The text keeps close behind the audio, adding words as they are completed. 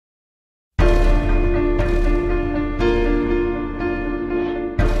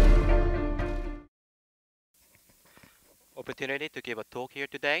opportunity to give a talk here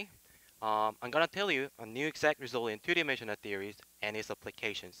today. I'm going to tell you a new exact result in two-dimensional theories and its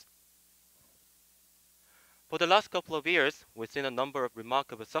applications. For the last couple of years, we've seen a number of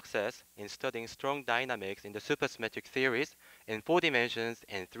remarkable success in studying strong dynamics in the supersymmetric theories in 4 dimensions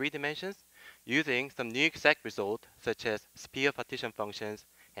and 3 dimensions using some new exact results such as sphere partition functions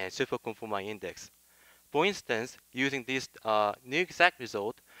and superconformal index. For instance, using this new exact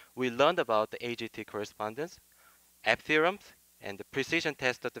result, we learned about the AGT correspondence, F theorems, and the precision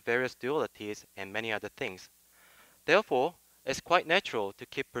test of the various dualities, and many other things. Therefore, it's quite natural to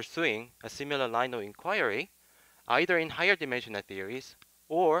keep pursuing a similar line of inquiry, either in higher dimensional theories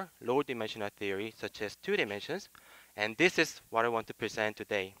or lower dimensional theory, such as 2 dimensions, and this is what I want to present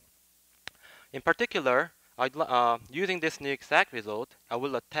today. In particular, using this new exact result, I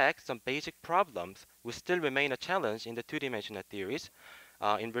will attack some basic problems which still remain a challenge in the 2-dimensional theories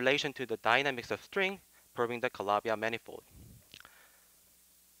in relation to the dynamics of string proving the Calabi-Yau manifold.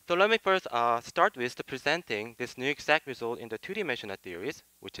 So let me first start with presenting this new exact result in the 2-dimensional theories,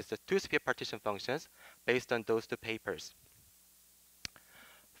 which is the 2-sphere partition functions based on those 2 papers.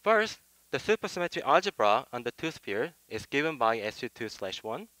 First, the supersymmetry algebra on the 2-sphere is given by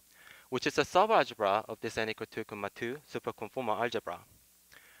SU2/1, which is a subalgebra of this n equal 2, superconformal algebra.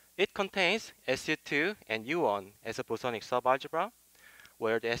 It contains SU2 and U1 as a bosonic subalgebra,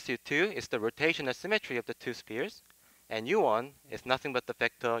 where the SU2 is the rotational symmetry of the 2 spheres, and U1 is nothing but the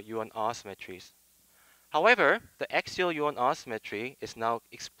vector U1R symmetries. However, the axial U1R symmetry is now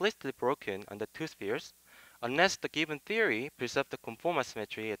explicitly broken on the 2 spheres, unless the given theory preserves the conformal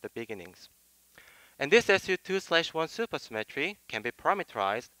symmetry at the beginnings. And this SU2/1 supersymmetry can be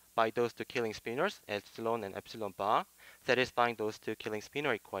parameterized by those 2 Killing spinors, epsilon and epsilon bar, satisfying those 2 Killing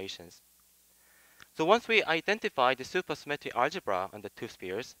spinor equations. So once we identify the supersymmetry algebra on the 2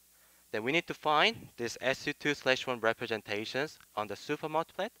 spheres, then we need to find this SU2/1 representations on the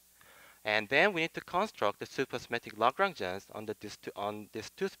supermultiplet, and then we need to construct the supersymmetric Lagrangians on these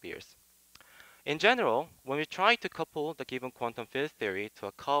 2 spheres. In general, when we try to couple the given quantum field theory to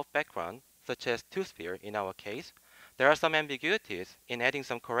a curved background, such as 2-sphere in our case, there are some ambiguities in adding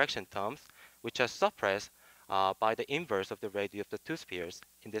some correction terms which are suppressed by the inverse of the radius of the 2 spheres,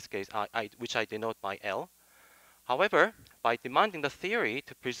 in this case which I denote by L. However, by demanding the theory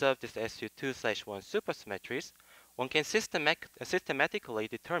to preserve this SU2/1 supersymmetries, one can systematically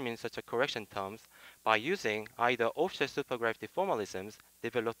determine such a correction terms by using either offset supergravity formalisms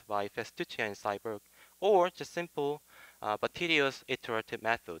developed by Festuccia and Seiberg, or just simple but tedious iterative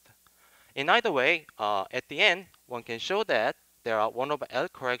method. In either way, at the end, one can show that there are 1 over L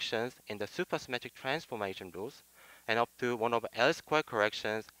corrections in the supersymmetric transformation rules, and up to 1 over L squared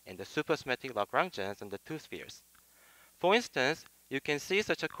corrections in the supersymmetric Lagrangians on the 2 spheres. For instance, you can see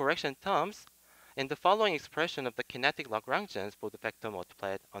such a correction terms in the following expression of the kinetic Lagrangians for the vector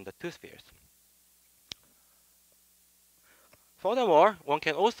multiplet on the 2 spheres. Furthermore, one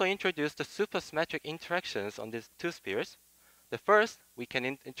can also introduce the supersymmetric interactions on these 2 spheres. The first, we can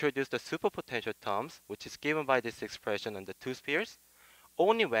introduce the superpotential terms, which is given by this expression on the 2 spheres,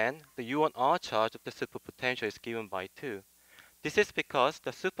 only when the U1R charge of the superpotential is given by 2. This is because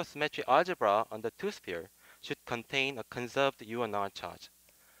the supersymmetry algebra on the 2 sphere should contain a conserved U1R charge.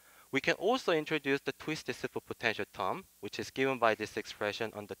 We can also introduce the twisted superpotential term, which is given by this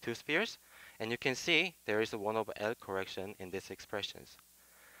expression on the 2 spheres, and you can see there is a 1 over L correction in these expressions.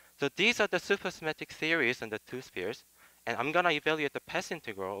 So these are the supersymmetric theories on the 2 spheres, and I'm going to evaluate the path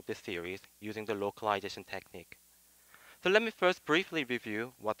integral of these theories using the localization technique. So let me first briefly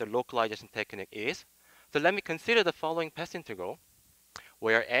review what the localization technique is. So let me consider the following path integral,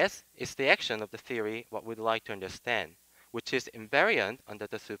 where S is the action of the theory what we'd like to understand, which is invariant under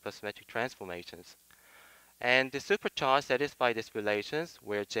the supersymmetric transformations. And the supercharge satisfies these relations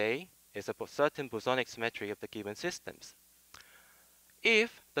where J is a certain bosonic symmetry of the given systems.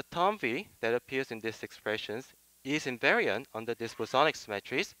 If the term V that appears in these expressions is invariant under these bosonic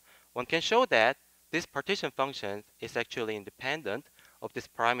symmetries, one can show that this partition function is actually independent of this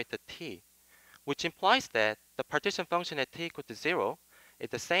parameter t, which implies that the partition function at t equal to 0 is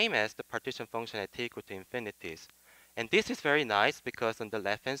the same as the partition function at t equal to infinities. And this is very nice because on the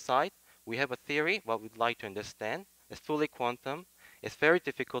left-hand side, we have a theory what we'd like to understand. It's fully quantum. It's very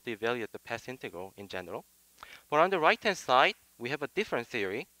difficult to evaluate the path integral in general. But on the right-hand side, we have a different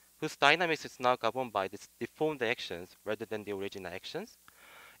theory whose dynamics is now governed by these deformed actions rather than the original actions.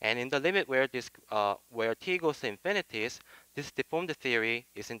 And in the limit where t goes to infinities, this deformed theory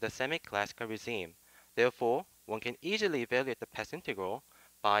is in the semi-classical regime. Therefore, one can easily evaluate the path integral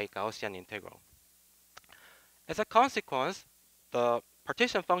by Gaussian integral. As a consequence, the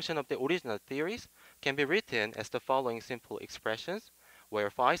partition function of the original theories can be written as the following simple expressions, where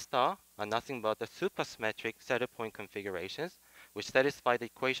phi star are nothing but the supersymmetric set-point configurations which satisfy the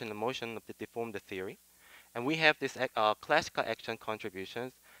equation of motion of the deformed theory. And we have this classical action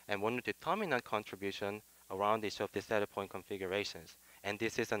contributions and one determinant contribution around each of the set-point configurations. And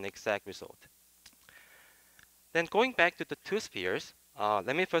this is an exact result. Then going back to the two spheres,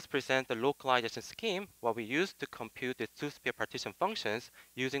 let me first present the localization scheme, what we use to compute the two-sphere partition functions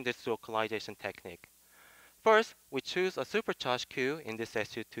using this localization technique. First, we choose a supercharged Q in this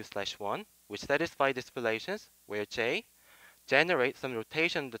SU2/1, which satisfies these relations, where J generates some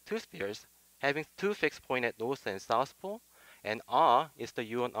rotation of the two spheres, having two fixed points at north and south pole, and R is the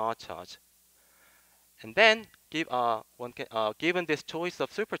U on R charge. And then, given this choice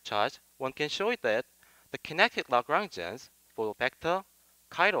of supercharge, one can show that the kinetic Lagrangians for vector,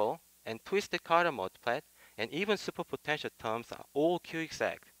 chiral, and twisted chiral multiplet, and even superpotential terms are all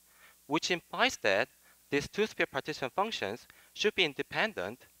Q-exact, which implies that these two-sphere partition functions should be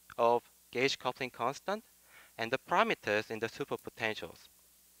independent of gauge coupling constant and the parameters in the superpotentials.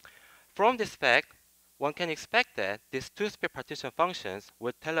 From this fact, one can expect that these two-sphere partition functions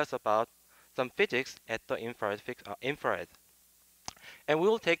will tell us about some physics at the infrared. And we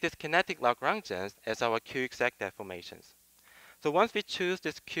will take these kinetic Lagrangians as our Q-exact deformations. So once we choose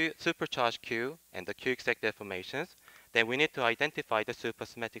this supercharged Q and the Q-exact deformations, then we need to identify the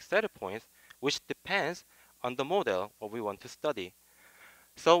supersymmetric set points, which depends on the model what we want to study.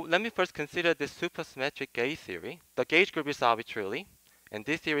 So let me first consider this supersymmetric gauge theory. The gauge group is arbitrary, and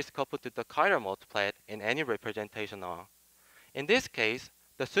this theory is coupled to the chiral multiplet in any representation R. In this case,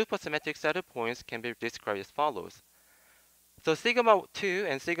 the supersymmetric set points can be described as follows. So sigma 2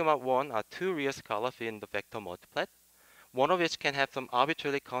 and sigma 1 are two real scalar fields in the vector multiplet, one of which can have some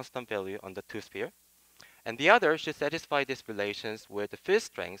arbitrarily constant value on the two-sphere, and the other should satisfy these relations where the field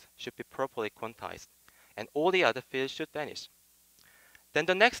strength should be properly quantized, and all the other fields should vanish. Then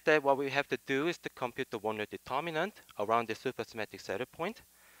the next step, what we have to do is to compute the one-node determinant around the supersymmetric set point,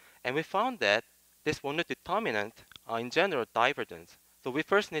 and we found that this one-node determinant are in general divergent. So we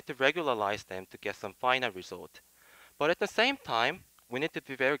first need to regularize them to get some finite result. But at the same time, we need to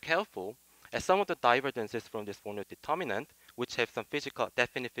be very careful as some of the divergences from this one-node determinant, which have some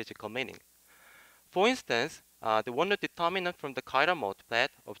definite physical meaning. For instance, the one-node determinant from the chiral multiplet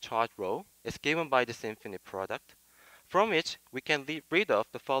of charge rho is given by this infinite product, from which we can read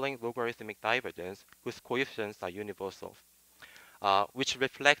off the following logarithmic divergence whose coefficients are universal, which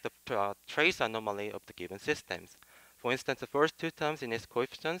reflect the trace anomaly of the given systems. For instance, the first two terms in its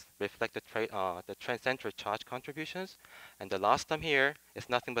coefficients reflect the transcentral charge contributions, and the last term here is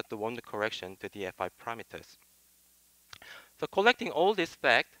nothing but the one-node correction to the Fi parameters. So collecting all this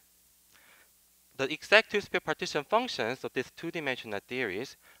fact, the exact two-sphere partition functions of these two-dimensional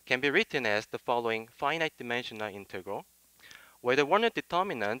theories can be written as the following finite dimensional integral, where the one-node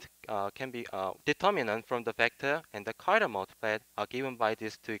determinant can be determinant from the vector and the chiral multiplet are given by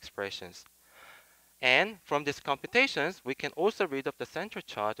these two expressions. And from these computations, we can also read of the central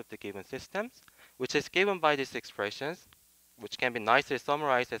charge of the given systems, which is given by these expressions, which can be nicely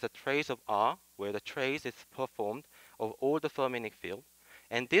summarized as a trace of R, where the trace is performed of all the fermionic field.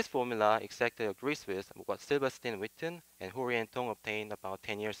 And this formula exactly agrees with what Silverstein Witten and Hori and Tong obtained about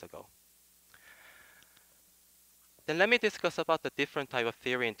 10 years ago. Then let me discuss about the different type of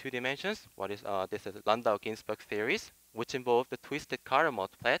theory in two dimensions. This is Landau-Ginzburg theories, which involve the twisted chiral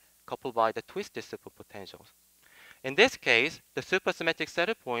multiplet coupled by the twisted superpotentials. In this case, the supersymmetric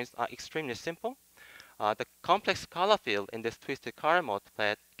set points are extremely simple. The complex scalar field in this twisted chiral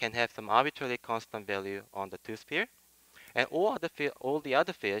multiplet can have some arbitrarily constant value on the two-sphere, and all the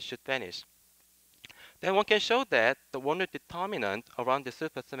other fields should vanish. Then one can show that the one-node determinant around the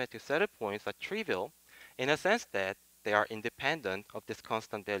supersymmetric set points are trivial in a sense that they are independent of this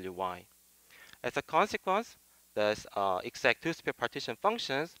constant value y. As a consequence, the exact two-sphere partition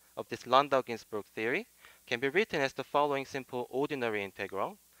functions of this Landau-Ginzburg theory can be written as the following simple ordinary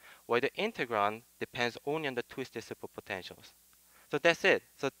integral, where the integrand depends only on the twisted superpotentials. So that's it.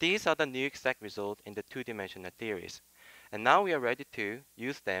 So these are the new exact results in the two-dimensional theories. And now we are ready to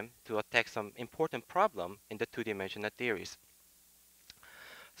use them to attack some important problem in the two-dimensional theories.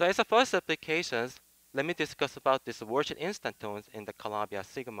 So as a first applications, let me discuss about this Worship instantones in the Calabi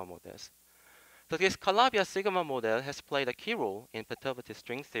sigma models. So this Calabi sigma model has played a key role in perturbative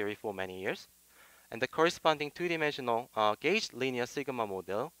string theory for many years, and the corresponding two-dimensional gauge linear sigma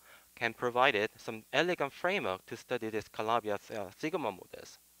model can provide some elegant framework to study this Calabi sigma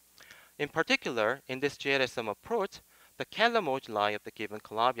models. In particular, in this GLSM approach, the Kähler moduli of the given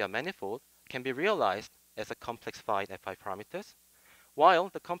Calabi manifold can be realized as a complex phi Fi parameters, while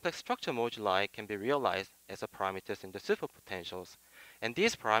the complex structure moduli can be realized as a parameters in the superpotentials, and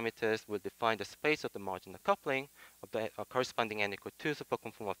these parameters will define the space of the marginal coupling of the corresponding n equal 2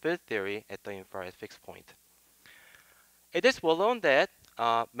 superconformal field theory at the infrared fixed point. It is well known that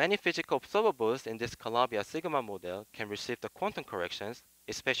many physical observables in this Calabi sigma model can receive the quantum corrections,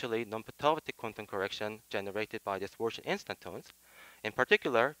 especially non-perturbative quantum correction generated by these Worley instantons. In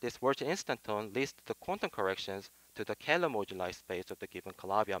particular, this Worley instanton leads to the quantum corrections to the Kähler moduli space of the given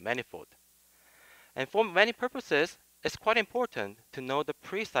Calabi manifold. And for many purposes, it's quite important to know the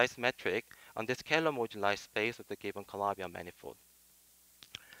precise metric on this Kähler moduli space of the given Calabi manifold.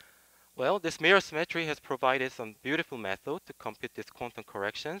 Well, this mirror symmetry has provided some beautiful method to compute these quantum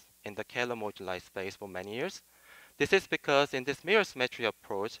corrections in the Kähler moduli space for many years. This is because in this mirror symmetry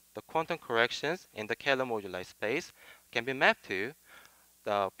approach, the quantum corrections in the Kähler moduli space can be mapped to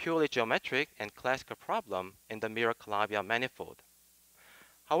the purely geometric and classical problem in the mirror Calabi manifold.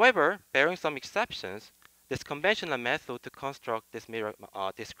 However, bearing some exceptions, this conventional method to construct these mirror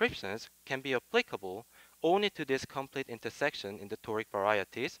descriptions can be applicable only to this complete intersection in the toric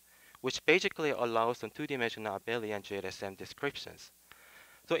varieties, which basically allows some two-dimensional abelian GLSM descriptions.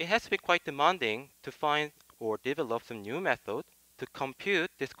 So it has been quite demanding to find or develop some new method to compute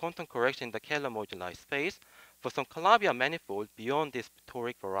this quantum correction in the Kähler moduli space for some Calabi manifold beyond these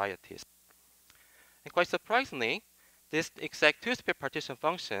toric varieties. And quite surprisingly, this exact two-sphere partition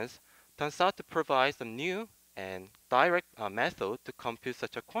functions turns out to provide some new and direct method to compute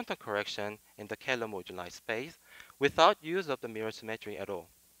such a quantum correction in the Kähler moduli space without use of the mirror symmetry at all.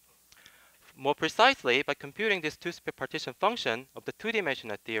 More precisely, by computing this two-sphere partition function of the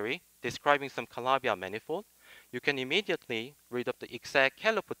two-dimensional theory describing some Calabi manifold, you can immediately read up the exact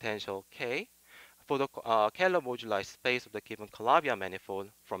Kähler potential K for the Kähler moduli space of the given Calabi manifold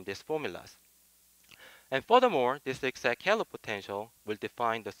from these formulas. And furthermore, this exact Kähler potential will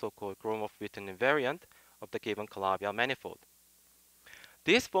define the so-called Gromov-Witten invariant of the given Calabi manifold.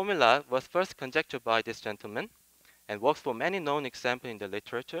 This formula was first conjectured by this gentleman and works for many known examples in the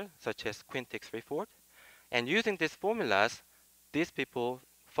literature, such as Quintick's report. And using these formulas, these people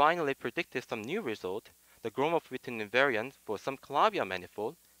finally predicted some new result, the Gromov-Witten invariant for some Calabi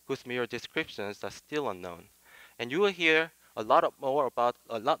manifold, whose mirror descriptions are still unknown. And you will hear a lot more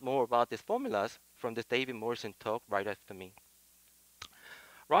about these formulas from this David Morrison talk right after me.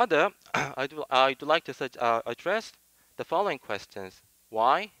 Rather, I'd like to address the following questions.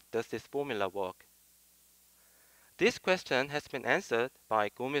 Why does this formula work? This question has been answered by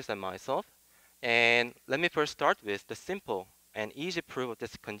Gomez and myself, and let me first start with the simple and easy proof of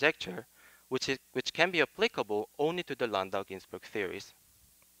this conjecture, which can be applicable only to the Landau-Ginzburg theories.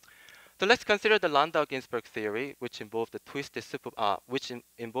 So let's consider the Landau-Ginzburg theory, which involves the twisted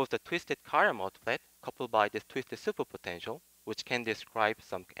chiral multiplet coupled by this twisted superpotential, which can describe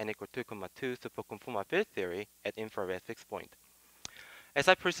some n equal 2,2 superconformal field theory at infrared fixed point. As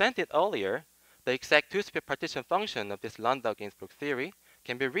I presented earlier, the exact two-sphere partition function of this Landau-Ginzburg theory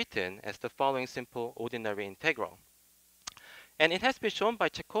can be written as the following simple ordinary integral. And it has been shown by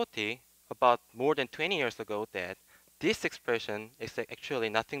Cecotti about more than 20 years ago that this expression is actually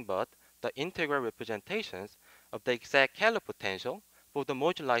nothing but the integral representations of the exact Kähler potential for the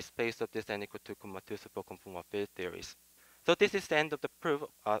moduli space of this n equal 2,2 superconformal field theories. So this is the end of the proof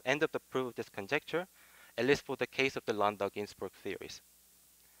of this conjecture, at least for the case of the Landau-Ginzburg theories.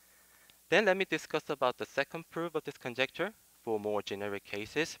 Then let me discuss about the second proof of this conjecture for more generic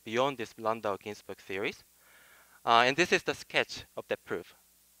cases beyond this Landau-Ginzburg theories. And this is the sketch of that proof.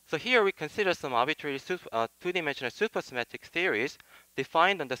 So here we consider some arbitrary two-dimensional supersymmetric theories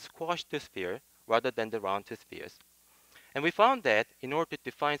defined on the squashed two-sphere rather than the round two spheres. And we found that in order to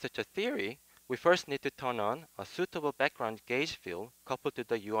define such a theory, we first need to turn on a suitable background gauge field coupled to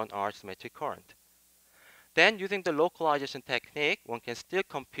the U1R symmetric current. Then, using the localization technique, one can still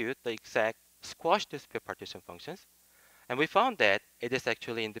compute the exact squashed two-sphere partition functions. And we found that it is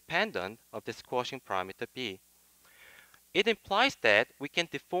actually independent of the squashing parameter B. It implies that we can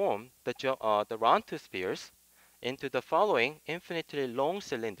deform the round two spheres into the following infinitely long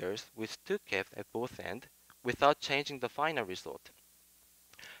cylinders with two caps at both ends without changing the final result.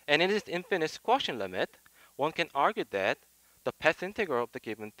 And in this infinite squashing limit, one can argue that the path integral of the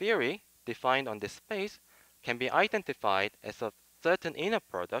given theory defined on this space can be identified as a certain inner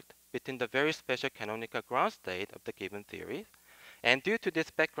product between the very special canonical ground state of the given theory, and due to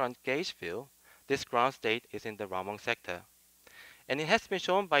this background gauge field, this ground state is in the Raman sector. And it has been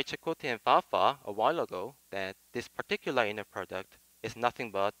shown by Cecotti and Fafa a while ago that this particular inner product is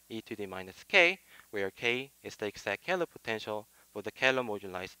nothing but e to the minus k, where k is the exact Kähler potential for the Kähler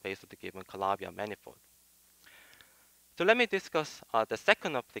moduli space of the given Calabi manifold. So let me discuss the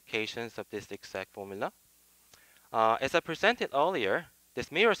second applications of this exact formula. As I presented earlier,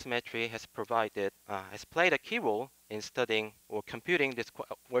 this mirror symmetry has played a key role in studying or computing this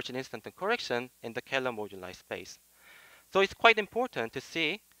Virgin instanton correction in the Kähler moduli space. So it's quite important to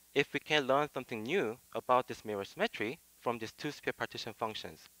see if we can learn something new about this mirror symmetry from these two-sphere partition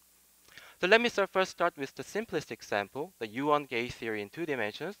functions. So let me first start with the simplest example, the U1 gauge theory in 2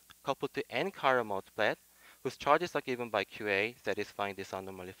 dimensions coupled to n chiral multiplet whose charges are given by QA satisfying these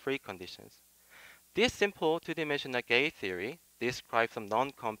anomaly-free conditions. This simple 2-dimensional gauge theory describes some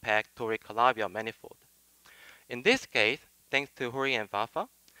non-compact toric-Calabi manifold. In this case, thanks to Hori and Vafa,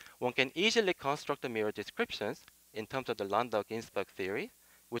 one can easily construct the mirror descriptions in terms of the Landau-Ginzburg theory,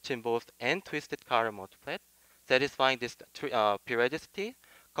 which involves n-twisted chiral multiplet, satisfying this periodicity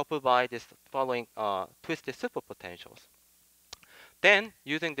coupled by this following twisted superpotentials. Then,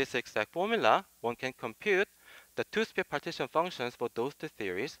 using this exact formula, one can compute the two-sphere partition functions for those two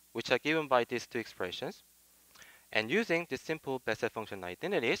theories, which are given by these two expressions. And using the simple Bessel function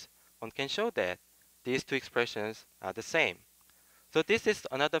identities, one can show that these two expressions are the same. So this is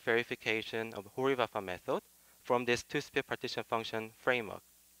another verification of Hori-Vafa method from this two-sphere partition function framework.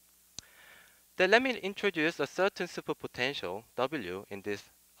 Then let me introduce a certain superpotential W in this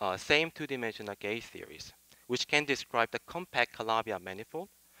same two-dimensional gauge theories, which can describe the compact Calabi manifold,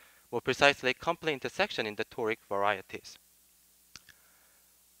 more precisely complete intersection in the toric varieties.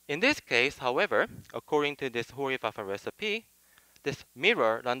 In this case, however, according to this Hori-Vafa recipe, this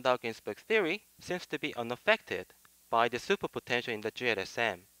mirror Landau-Ginzburg theory seems to be unaffected by the superpotential in the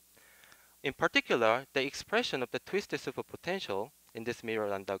GLSM. In particular, the expression of the twisted superpotential in this mirror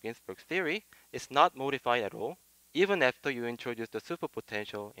Landau-Ginzburg theory is not modified at all, even after you introduce the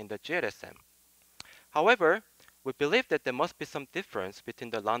superpotential in the GLSM. However, we believe that there must be some difference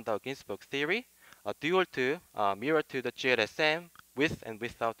between the Landau-Ginzburg theory, dual to mirror to the GLSM with and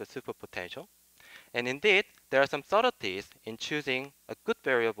without the superpotential. And indeed, there are some subtleties in choosing a good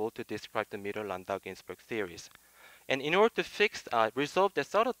variable to describe the mirror Landau-Ginzburg theories. And in order to resolve the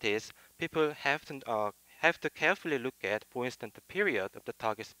subtleties, people have to carefully look at, for instance, the period of the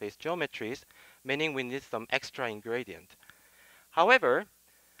target space geometries, meaning we need some extra ingredient. However,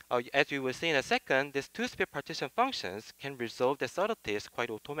 as you will see in a second, these two-sphere partition functions can resolve the subtleties quite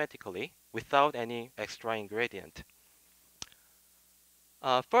automatically without any extra ingredient.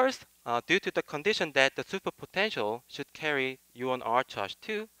 First, due to the condition that the superpotential should carry U1R charge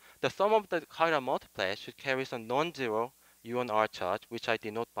 2, the sum of the chiral multiplet should carry some non-zero U1R charge, which I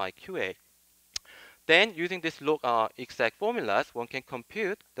denote by QA. Then, using these exact formulas, one can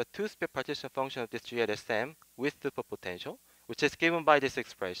compute the two-sphere partition function of this GLSM with superpotential, which is given by these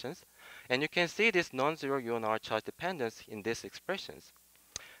expressions. And you can see this non-zero U1R charge dependence in these expressions.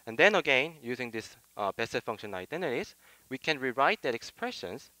 And then again, using this Bessel function identities, we can rewrite that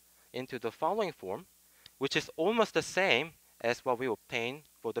expressions into the following form, which is almost the same as what we obtained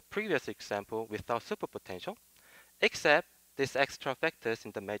for the previous example without superpotential, except these extra factors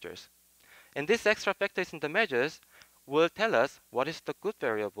in the measures. And these extra factors in the measures will tell us what is the good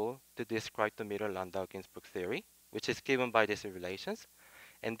variable to describe the mirror Landau-Ginzburg theory, which is given by these relations.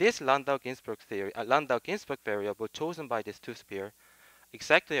 And this Landau-Ginzburg variable chosen by this two-sphere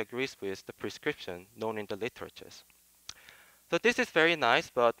exactly agrees with the prescription known in the literatures. So this is very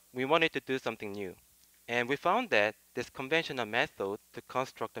nice, but we wanted to do something new. And we found that this conventional method to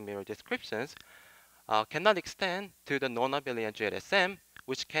construct the mirror descriptions cannot extend to the non-abelian GLSM,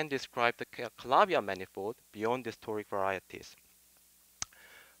 which can describe the Calabi manifold beyond these toric varieties.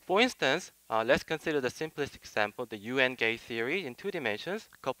 For instance, let's consider the simplest example, the UN gauge theory in 2 dimensions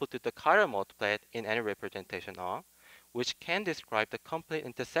coupled to the chiral multiplet in any representation R, which can describe the complete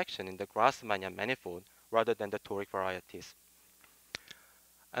intersection in the Grassmannian manifold rather than the toric varieties.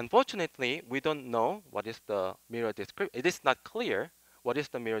 Unfortunately, we don't know what is the mirror description. It is not clear what is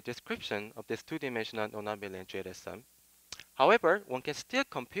the mirror description of this 2-dimensional non-abelian GLSM. However, one can still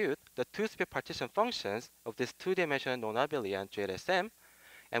compute the two-sphere partition functions of this 2-dimensional non-abelian GLSM,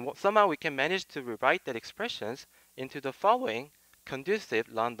 and somehow we can manage to rewrite that expressions into the following conducive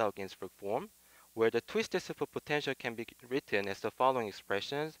Landau-Ginzburg form, where the twisted superpotential can be written as the following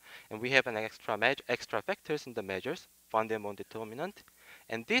expressions, and we have an extra factors in the measures, van der Monde determinant,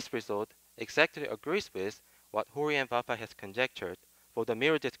 and this result exactly agrees with what Hori and Vafa has conjectured for the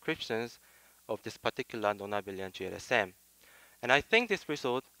mirror descriptions of this particular non-abelian GLSM. And I think this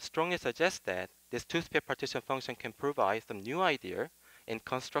result strongly suggests that this two-sphere partition function can provide some new idea in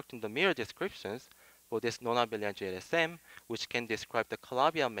constructing the mirror descriptions for this non-abelian GLSM, which can describe the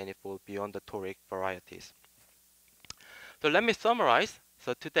Calabi manifold beyond the toric varieties. So let me summarize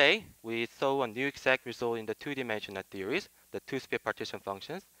So today, we saw a new exact result in the two-dimensional theories, the two-sphere partition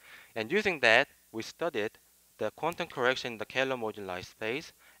functions. And using that, we studied the quantum correction in the Kähler moduli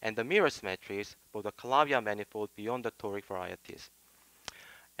space and the mirror symmetries for the Calabi-Yau manifold beyond the toric varieties.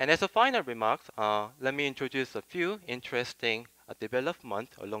 And as a final remark, let me introduce a few interesting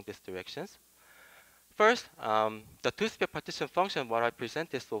developments along these directions. First, the two-sphere partition function, what I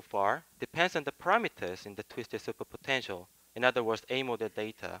presented so far, depends on the parameters in the twisted superpotential. In other words, A-model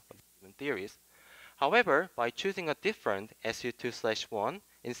data of given theories. However, by choosing a different SU2/1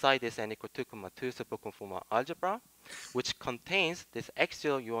 inside this n equal 2,2 superconformal algebra, which contains this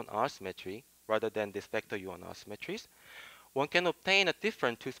axial U1R symmetry rather than this vector U1R symmetries, one can obtain a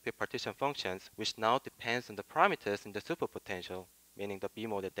different two-sphere partition functions, which now depends on the parameters in the superpotential, meaning the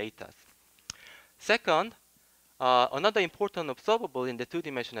B-model data. Second, another important observable in the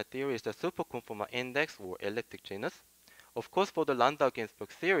two-dimensional theory is the superconformal index or elliptic genus. Of course, for the Landau-Ginzburg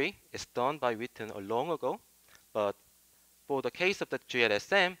theory, it's done by Witten long ago, but for the case of the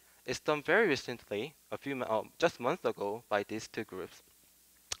GLSM, it's done very recently, just months ago, by these two groups.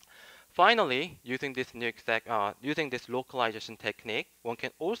 Finally, using this localization technique, one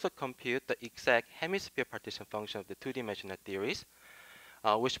can also compute the exact hemisphere partition function of the two-dimensional theories,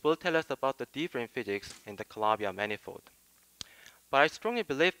 which will tell us about the different physics in the Calabi-Yau manifold. But I strongly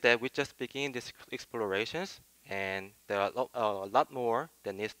believe that we just begin these explorations, and there are a lot more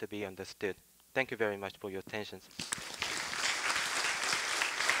that needs to be understood. Thank you very much for your attention.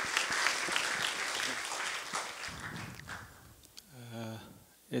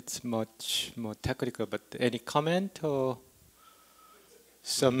 It's much more technical, but any comment or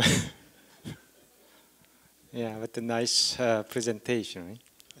some? Yeah, but a nice presentation, right?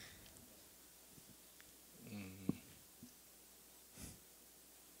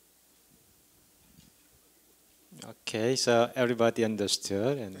 Okay, so everybody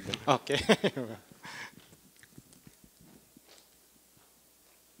understood, and okay.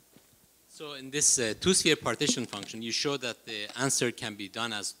 So in this two-sphere partition function, you show that the answer can be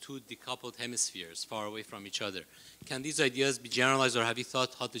done as two decoupled hemispheres far away from each other. Can these ideas be generalized, or have you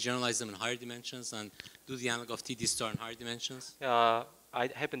thought how to generalize them in higher dimensions and do the analog of TT star in higher dimensions? I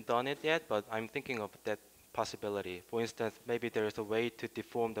haven't done it yet, but I'm thinking of that possibility. For instance, maybe there is a way to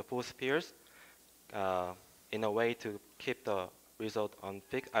deform the four spheres in a way to keep the result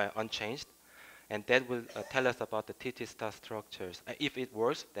unchanged. And that will tell us about the TT star structures. If it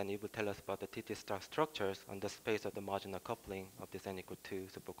works, then it will tell us about the TT star structures on the space of the marginal coupling of this n equal 2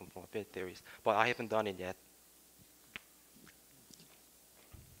 superconformal field theories. But I haven't done it yet.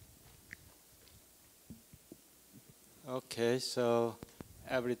 Okay, so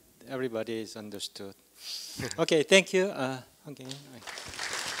everybody is understood. Okay, thank you again.